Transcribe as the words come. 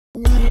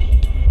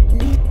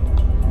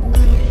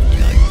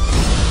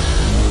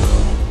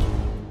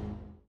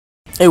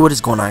Hey, what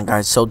is going on,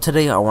 guys? So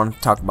today I want to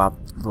talk about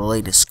the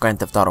latest Grand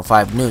Theft Auto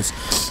 5 news.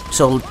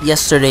 So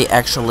yesterday,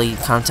 actually,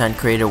 content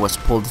creator was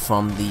pulled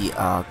from the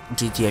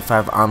GTA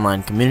 5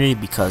 online community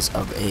because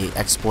of a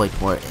exploit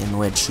in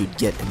which you'd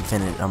get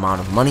infinite amount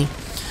of money.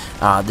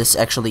 This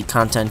actually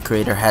content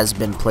creator has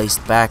been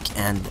placed back,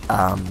 and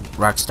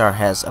Rockstar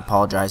has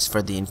apologized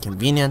for the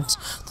inconvenience.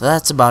 So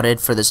that's about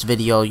it for this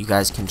video. You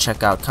guys can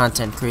check out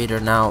content creator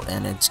now,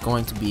 and it's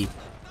going to be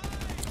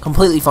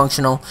completely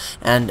functional,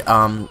 and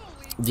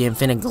the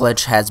infinite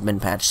glitch has been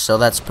patched, so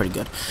that's pretty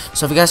good.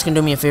 So if you guys can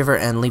do me a favor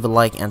and leave a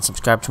like and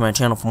subscribe to my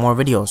channel for more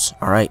videos.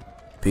 Alright,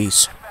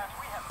 peace.